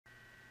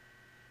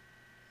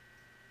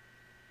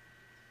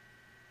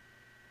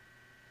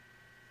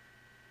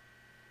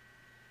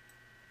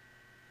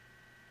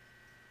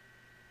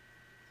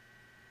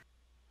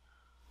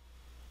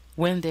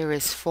When there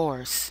is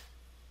force,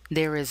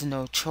 there is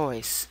no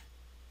choice.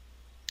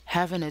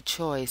 Having a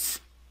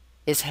choice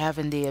is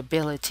having the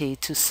ability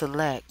to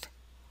select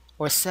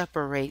or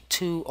separate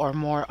two or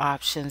more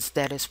options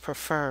that is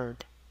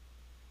preferred.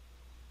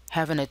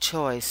 Having a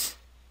choice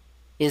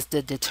is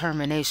the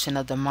determination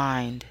of the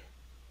mind.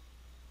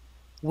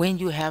 When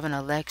you have an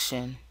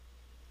election,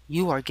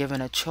 you are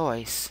given a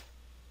choice,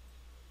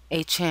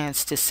 a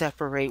chance to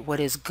separate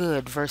what is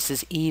good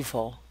versus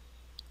evil,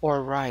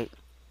 or right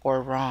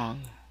or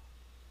wrong.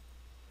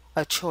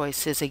 A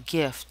choice is a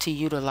gift to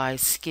utilize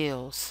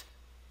skills,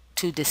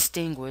 to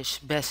distinguish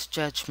best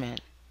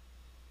judgment.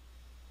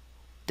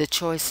 The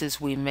choices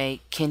we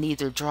make can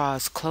either draw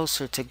us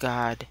closer to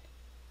God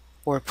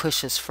or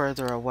push us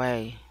further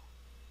away.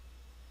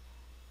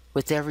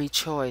 With every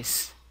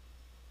choice,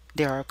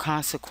 there are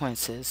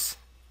consequences.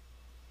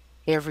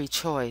 Every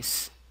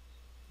choice,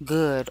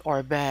 good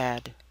or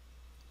bad,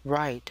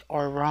 right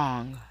or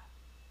wrong,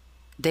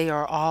 they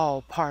are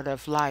all part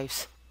of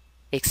life's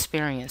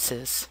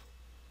experiences.